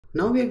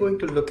Now we are going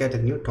to look at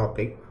a new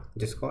topic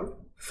which is called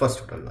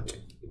first order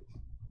logic.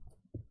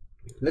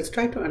 Let's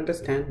try to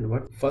understand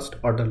what first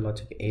order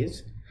logic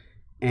is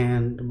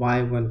and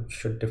why one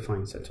should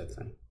define such a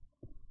thing.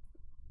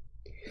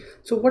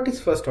 So what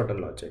is first order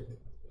logic?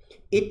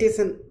 It is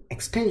an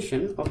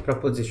extension of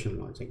proposition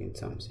logic in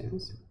some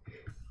sense,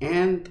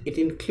 and it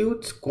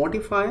includes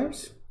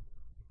quantifiers,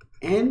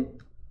 and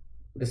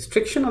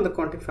restriction on the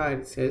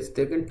quantifier says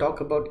they can talk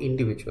about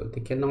individual.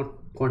 They cannot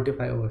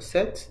quantify over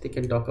sets. They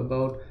can talk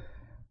about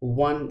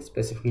one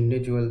specific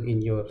individual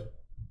in your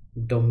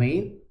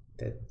domain,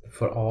 that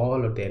for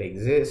all of there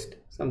exist,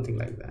 something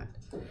like that.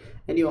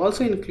 And you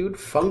also include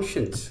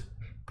functions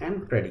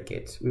and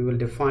predicates. We will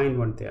define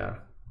what they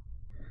are.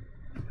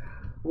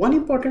 One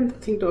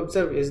important thing to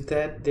observe is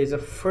that there's a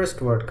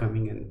first word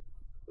coming in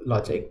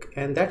logic,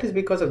 and that is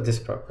because of this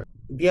property.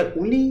 We are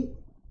only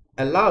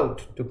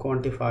allowed to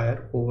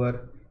quantify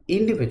over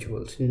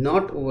individuals,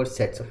 not over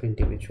sets of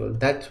individuals.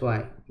 That's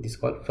why it is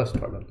called first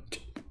order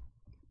logic.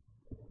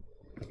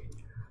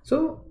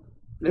 So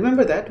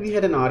remember that we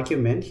had an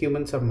argument: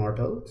 humans are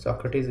mortal,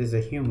 Socrates is a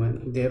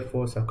human,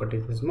 therefore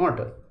Socrates is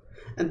mortal.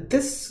 And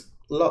this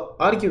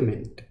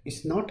argument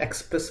is not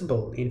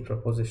expressible in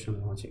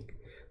propositional logic.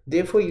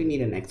 Therefore you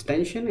need an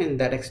extension, and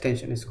that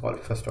extension is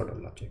called first order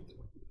logic.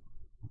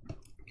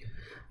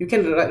 You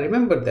can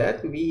remember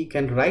that we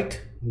can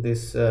write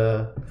this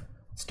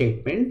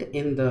statement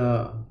in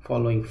the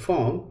following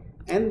form,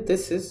 and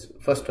this is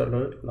first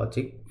order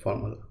logic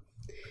formula.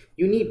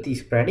 You need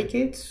these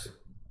predicates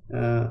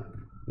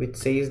which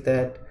says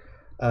that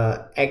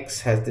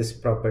x has this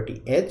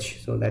property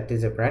h, so that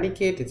is a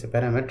predicate. It's a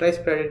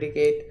parameterized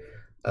predicate,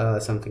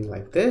 something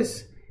like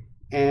this.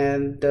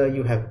 And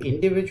you have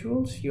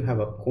individuals, you have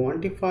a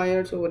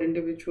quantifiers over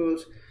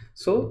individuals.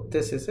 So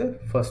this is a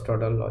first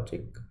order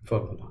logic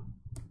formula.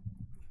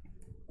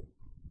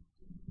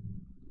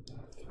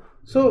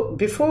 So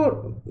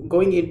before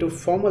going into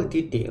formal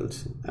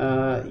details,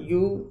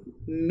 you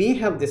may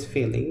have this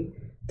feeling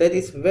that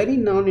it's very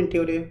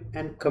non-intuitive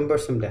and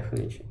cumbersome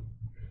definition.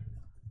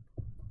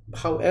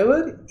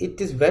 However, it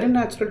is very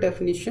natural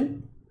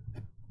definition,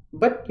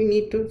 but you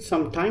need to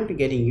some time to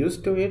getting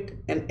used to it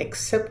and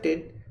accept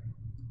it.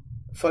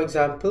 For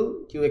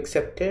example, you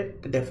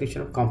accepted the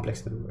definition of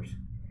complex numbers.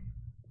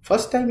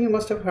 First time you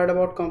must have heard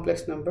about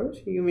complex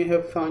numbers. You may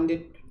have found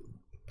it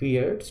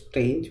weird,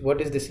 strange.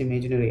 What is this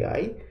imaginary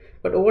I?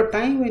 But over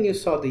time, when you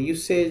saw the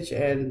usage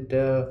and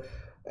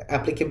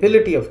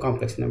applicability of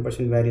complex numbers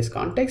in various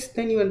contexts,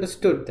 then you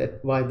understood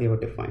that why they were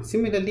defined.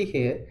 Similarly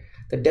here,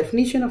 the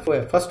definition of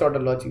a first order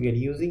logic we are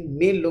using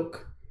may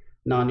look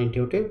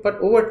non-intuitive, but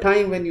over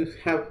time when you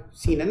have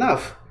seen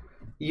enough,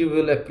 you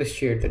will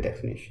appreciate the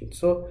definition.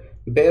 So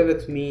bear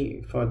with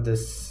me for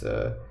this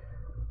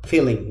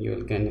feeling you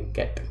will gonna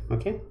get.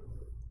 Okay.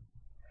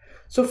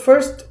 So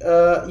first,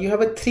 you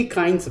have three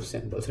kinds of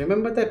symbols.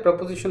 Remember that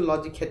propositional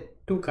logic had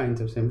two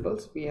kinds of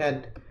symbols. We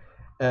had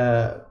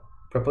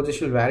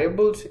propositional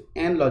variables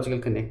and logical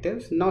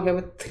connectives. Now we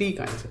have three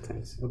kinds of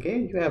things. Okay,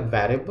 you have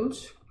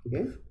variables.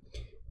 Okay,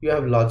 you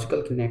have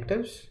logical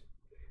connectives,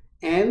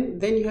 and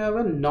then you have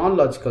a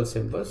non-logical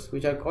symbols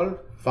which are called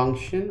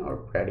function or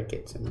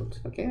predicate symbols.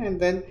 Okay, and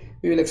then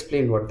we will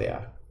explain what they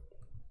are.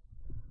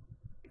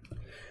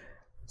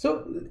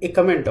 So a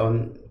comment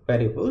on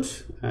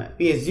variables,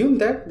 we assume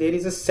that there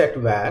is a set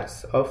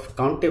vars of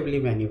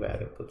countably many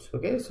variables.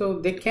 Okay, so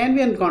they can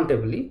be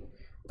uncountably,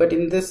 but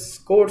in this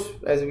course,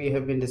 as we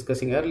have been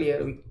discussing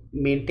earlier, we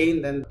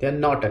maintain that they are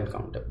not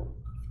uncountable.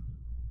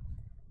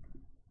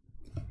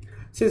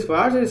 Since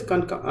vars is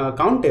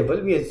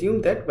countable, we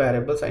assume that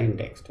variables are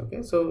indexed.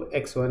 Okay, so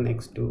x1,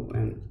 x2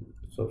 and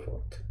so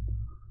forth.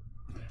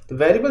 The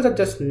variables are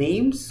just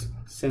names,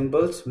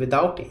 symbols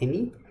without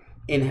any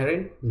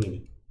inherent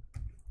meaning.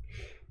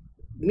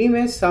 We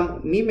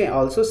may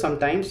also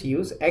sometimes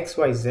use x,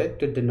 y, z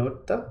to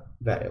denote the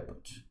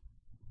variables.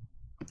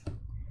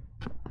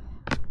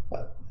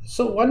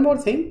 So one more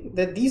thing,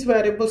 that these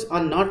variables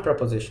are not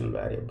propositional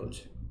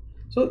variables.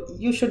 So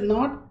you should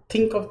not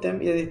think of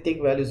them as they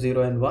take values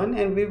 0 and 1,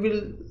 and we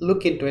will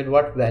look into it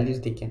what values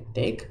they can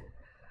take.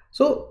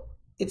 So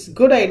it's a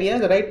good idea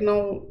that right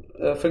now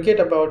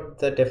forget about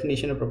the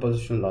definition of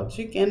propositional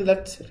logic and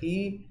let's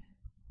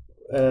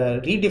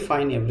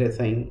redefine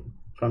everything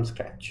from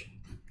scratch.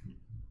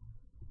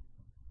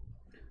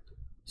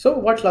 So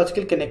what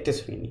logical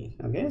connectives we need?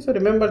 Okay, so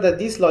remember that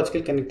these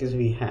logical connectives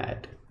we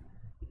had,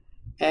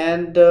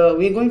 and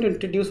we're going to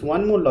introduce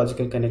one more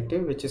logical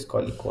connective which is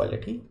called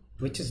equality,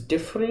 which is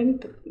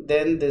different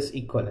than this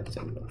equivalence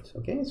symbols.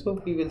 Okay,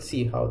 so we will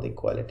see how the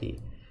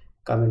equality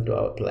come into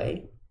our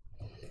play,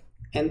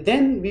 and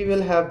then we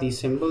will have these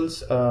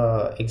symbols,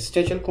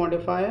 existential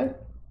quantifier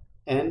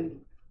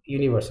and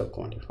universal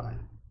quantifier.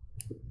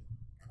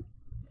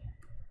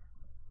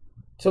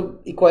 So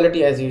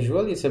equality, as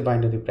usual, is a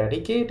binary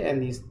predicate,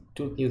 and these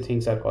two new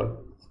things are called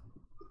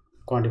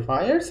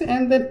quantifiers,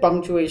 and then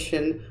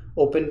punctuation,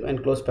 open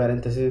and close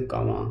parenthesis,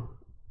 comma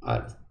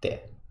are there.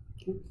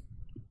 Okay.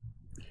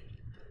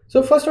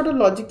 So first order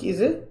logic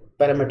is a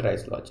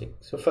parameterized logic.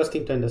 So first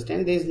thing to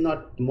understand, there is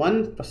not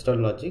one first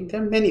order logic,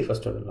 there are many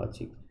first order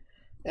logic.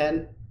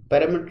 And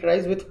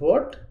parameterized with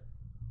what?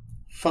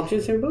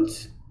 Function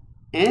symbols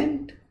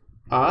and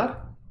are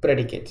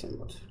predicate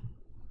symbols,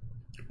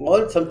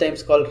 or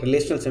sometimes called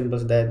relational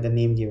symbols, that the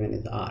name given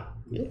is R.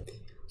 Okay?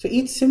 So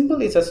each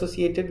symbol is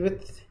associated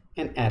with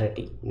an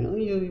arity.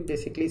 You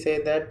basically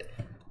say that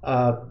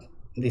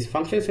these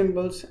function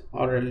symbols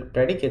or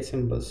predicate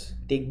symbols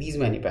take these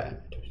many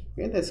parameters.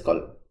 Okay? That's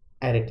called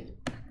arity.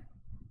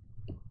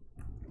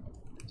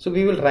 So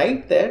we will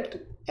write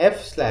that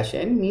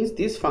f/n means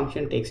this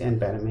function takes n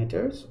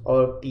parameters,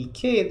 or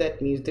pk,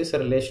 that means this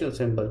relational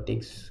symbol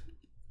takes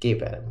k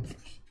parameters.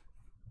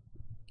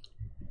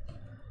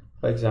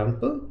 For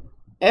example,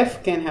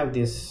 f can have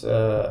this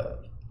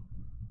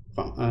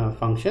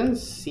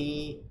functions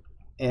c,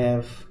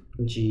 f,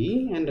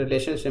 g, and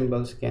relation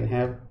symbols can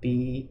have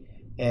p,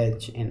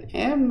 h, and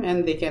m,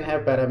 and they can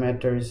have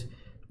parameters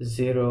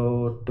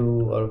 0, 2,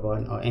 or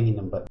 1, or any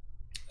number.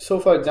 So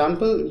for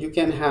example, you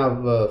can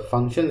have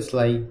functions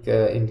like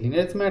in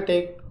linear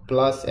arithmetic,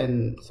 plus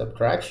and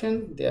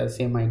subtraction, they are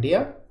same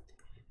idea,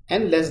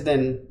 and less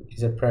than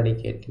is a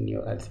predicate in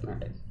your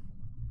arithmetic.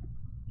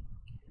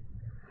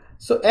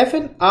 So f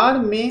and r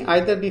may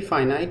either be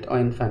finite or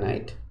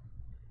infinite,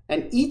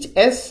 and each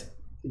s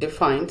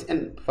defines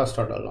an first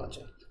order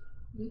logic.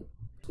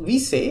 We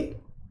say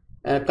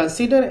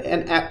consider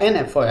an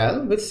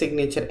NFOL with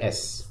signature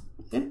s.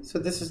 Okay? So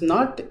this is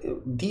not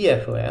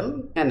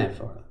DFOL,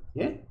 NFOL.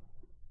 Yeah?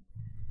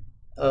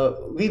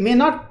 We may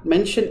not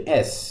mention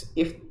s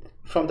if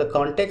from the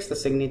context the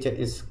signature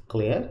is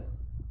clear.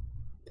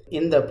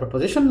 In the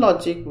proposition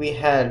logic, we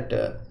had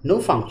no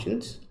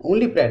functions,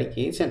 only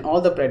predicates, and all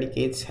the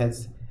predicates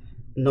has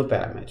no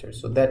parameters.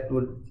 So that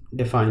would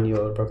define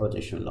your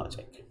proposition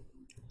logic.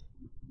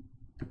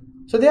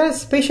 So there are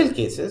special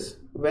cases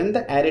when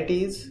the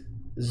arity is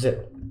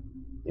 0.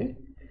 Okay?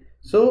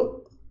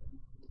 So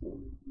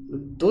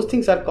those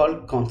things are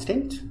called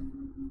constants,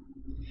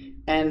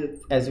 and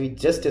as we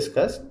just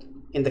discussed,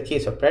 in the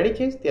case of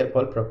predicates, they are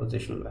called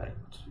propositional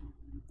variables.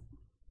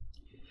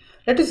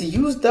 Let us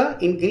use the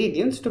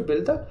ingredients to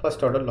build the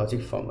first order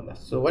logic formula.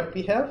 So what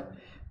we have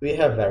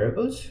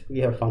variables, we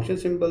have function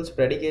symbols,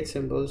 predicate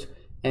symbols,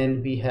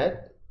 and we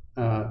had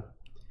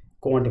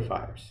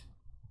quantifiers,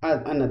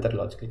 another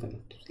logical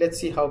connectors. Let's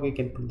see how we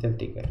can put them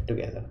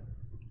together.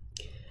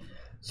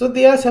 So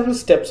there are several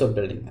steps of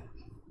building them.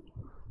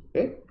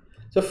 Okay,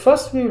 so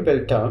first we will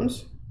build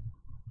terms,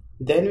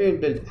 then we will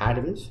build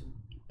atoms,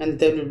 and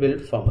then we will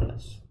build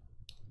formulas.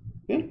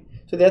 Okay,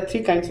 so there are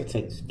three kinds of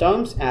things: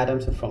 terms,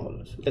 atoms, and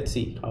formulas. Let's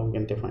see how we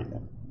can define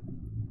them.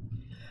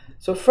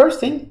 So first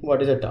thing,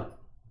 what is a term?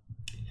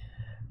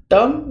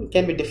 Term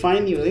can be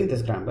defined using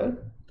this grammar.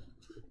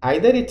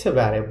 Either it's a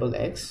variable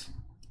x,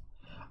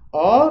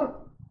 or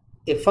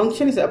a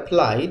function is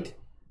applied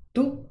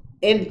to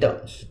n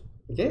terms.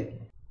 Okay,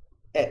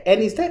 n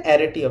is the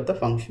arity of the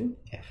function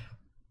f.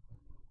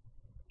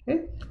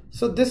 Okay,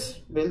 so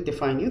this will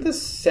define you the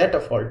set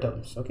of all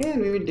terms. Okay,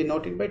 and we will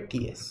denote it by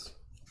ts.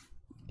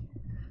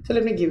 So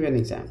let me give you an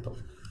example.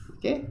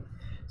 Okay,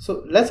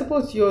 so let's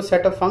suppose your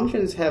set of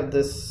functions have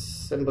this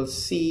symbol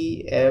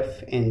c,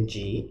 f, and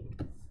g.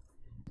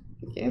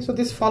 Okay, so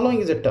this following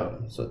is a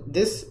term. So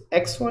this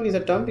x1 is a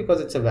term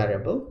because it's a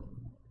variable.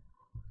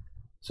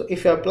 So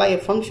if you apply a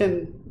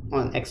function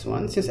on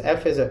x1, since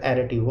f is a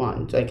arity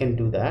 1, so I can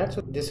do that.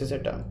 So this is a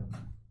term.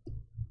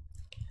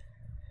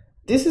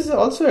 This is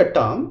also a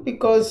term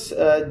because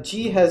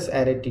g has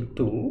arity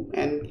 2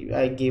 and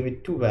I gave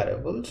it two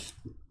variables.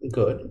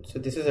 Good. So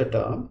this is a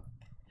term.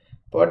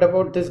 What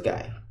about this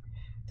guy?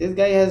 This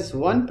guy has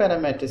one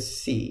parameter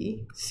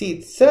c. C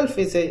itself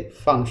is a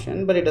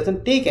function, but it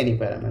doesn't take any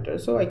parameter.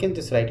 So I can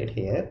just write it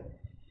here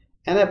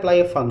and apply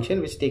a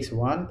function which takes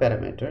one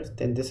parameter.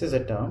 Then this is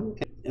a term.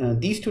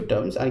 These two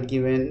terms are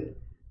given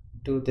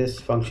to this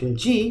function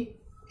g,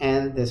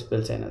 and this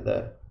builds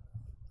another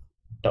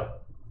term.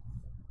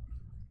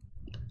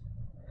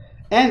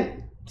 And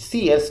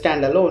c as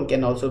standalone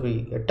can also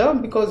be a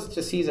term because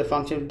c is a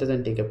function, it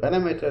doesn't take a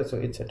parameter, so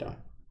it's a term.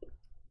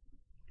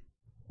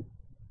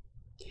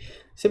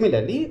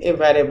 Similarly, a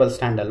variable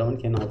standalone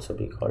can also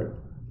be called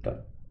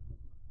term.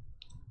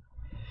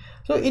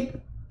 So it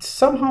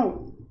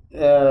somehow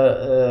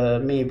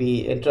may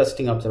be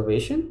interesting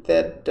observation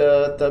that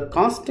the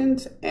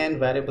constants and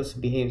variables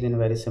behaves in a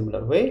very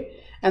similar way,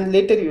 and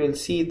later you will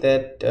see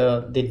that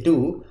they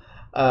do.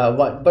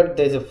 But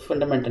there's a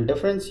fundamental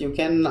difference. You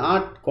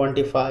cannot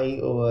quantify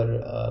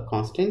over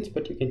constants,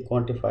 but you can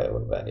quantify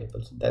over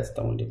variables. That's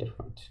the only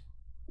difference.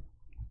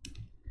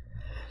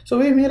 So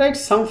we may write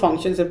some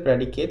functions and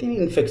predicate in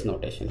infix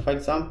notation. For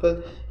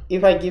example,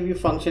 if I give you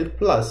function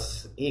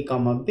plus a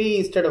comma b,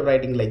 instead of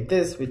writing like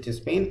this, which is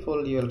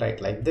painful, you will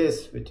write like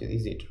this, which is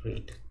easy to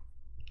read.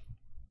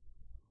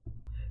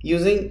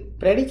 Using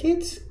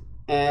predicates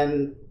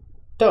and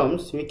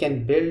terms, we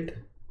can build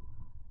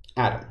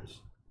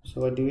atoms.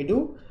 So what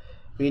do?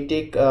 We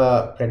take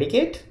a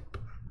predicate,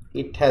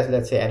 it has,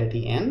 let's say,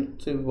 arity n.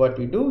 So what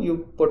we do,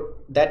 you put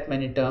that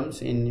many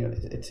terms in your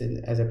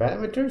as a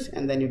parameters,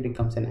 and then it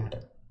becomes an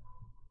atom.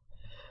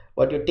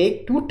 What you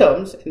take two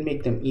terms and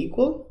make them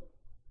equal,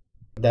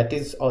 that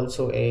is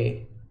also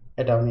a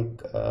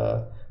atomic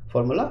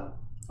formula,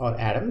 or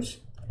atoms,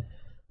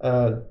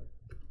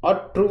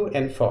 or true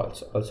and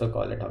false, also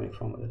called atomic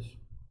formulas.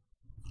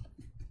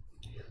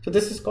 So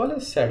this is called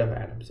a set of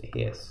atoms,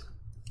 AS.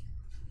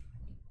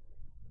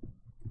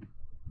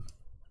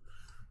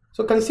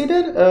 So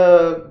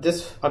consider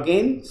this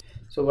again.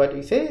 So what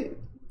we say,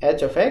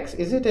 h of x,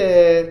 is it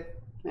a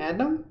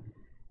atom?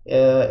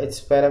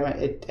 Its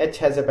parameter, h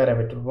has a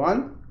parameter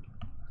 1,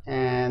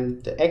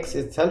 and x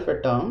itself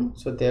a term,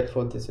 so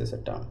therefore this is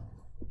a term.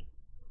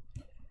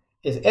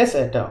 Is s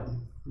a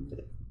term?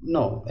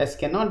 No, s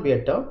cannot be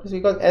a term,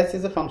 because s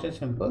is a function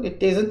symbol. It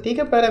doesn't take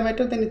a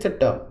parameter, then it's a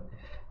term.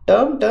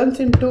 Term turns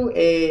into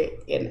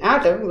an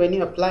atom when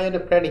you apply on a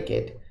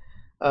predicate,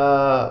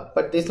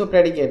 but there's no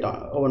predicate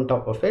on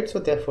top of it, so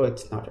therefore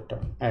it's not a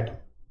term, atom.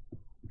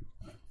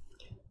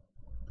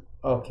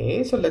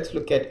 Okay, so let's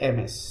look at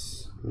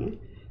ms. Okay.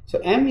 So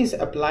m is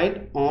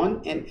applied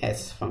on an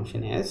s,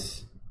 function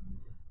s.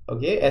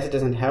 Okay, s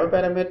doesn't have a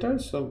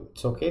parameter, so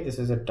it's okay, this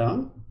is a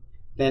term.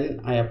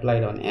 Then I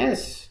applied on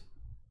s,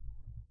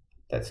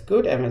 that's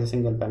good. M has a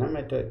single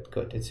parameter,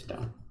 good, it's a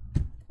term.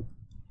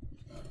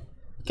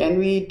 Can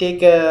we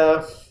take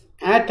a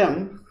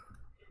atom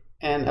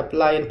and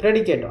apply a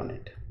predicate on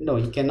it? No,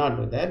 you cannot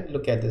do that.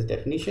 Look at this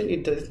definition,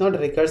 it is not a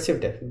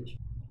recursive definition.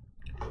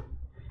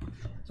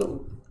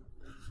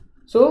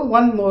 So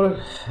one more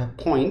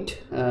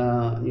point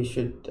I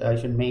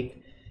should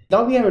make.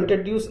 Now we have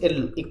introduced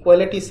an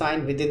equality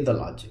sign within the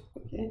logic.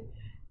 Okay?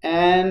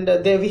 And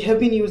there we have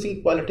been using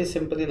equality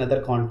symbol in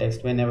other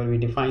contexts. Whenever we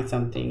define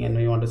something and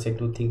we want to say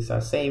two things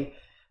are same,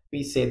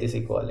 we say this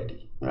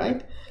equality,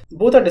 right?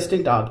 Both are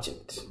distinct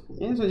objects.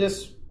 Okay? So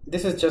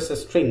this is just a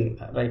string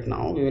right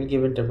now. We will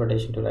give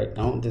interpretation to right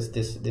now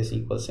this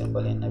equal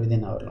symbol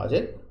within our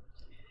logic.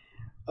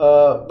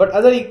 But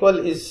other equal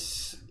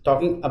is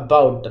talking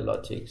about the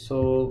logic.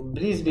 So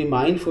please be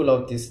mindful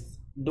of this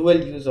dual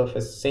use of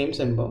a same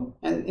symbol.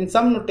 And in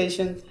some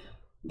notation,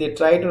 they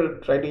try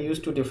to use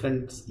two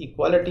different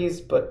equalities,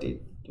 but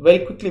it very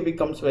quickly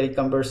becomes very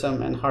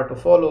cumbersome and hard to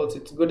follow. So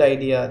it's a good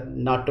idea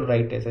not to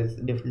write it as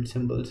different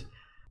symbols.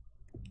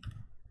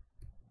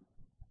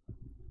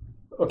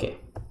 Okay,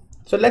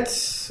 so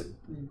let's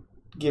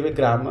give a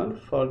grammar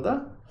for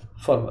the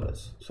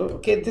formulas. So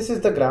okay, this is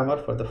the grammar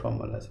for the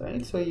formulas,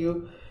 right? So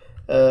you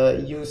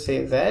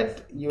say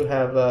that you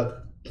have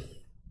a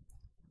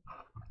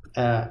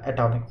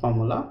atomic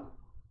formula,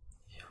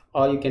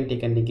 or you can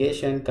take a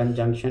negation,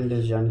 conjunction,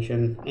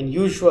 disjunction, and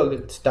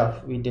usual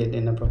stuff we did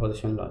in a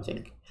propositional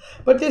logic.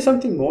 But there's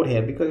something more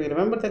here, because we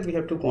remember that we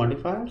have two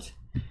quantifiers.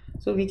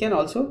 So we can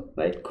also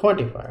write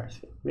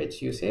quantifiers,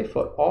 which you say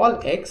for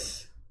all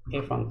x,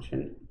 a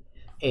function,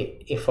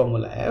 a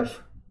formula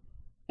f,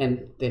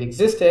 and there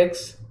exists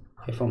x,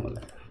 a formula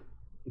f.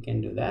 You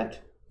can do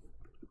that.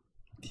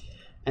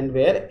 And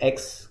where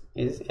x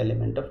is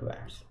element of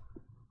vars.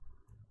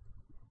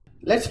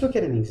 Let's look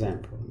at an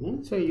example.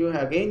 So you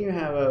have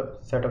a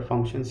set of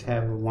functions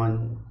have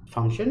one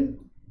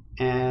function,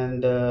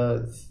 and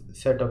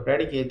set of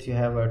predicates you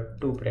have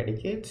two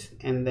predicates,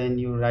 and then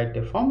you write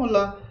a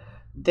formula.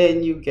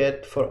 Then you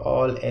get for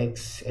all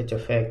x, h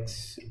of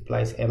x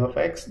implies m of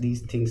x.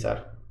 These things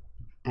are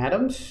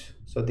atoms,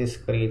 so this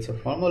creates a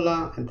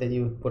formula, and then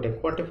you put a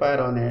quantifier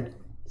on it.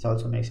 This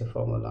also makes a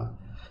formula.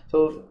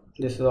 So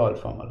this is all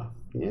formula.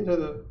 Yeah,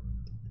 so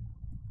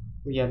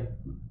we have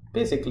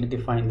basically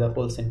defined the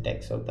whole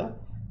syntax of the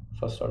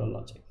first order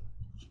logic.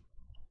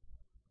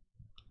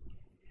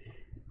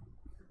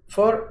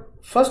 For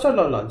first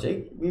order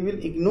logic, we will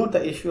ignore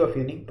the issue of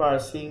unique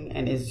parsing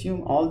and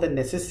assume all the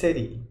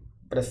necessary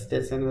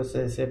precedence and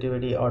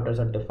associativity orders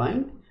are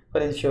defined for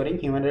ensuring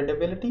human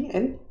readability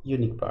and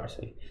unique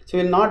parsing. So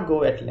we will not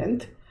go at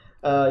length.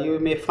 You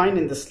may find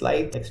in the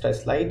slide, extra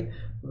slide,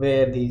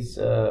 where these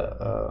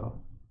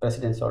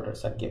precedence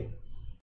orders are given.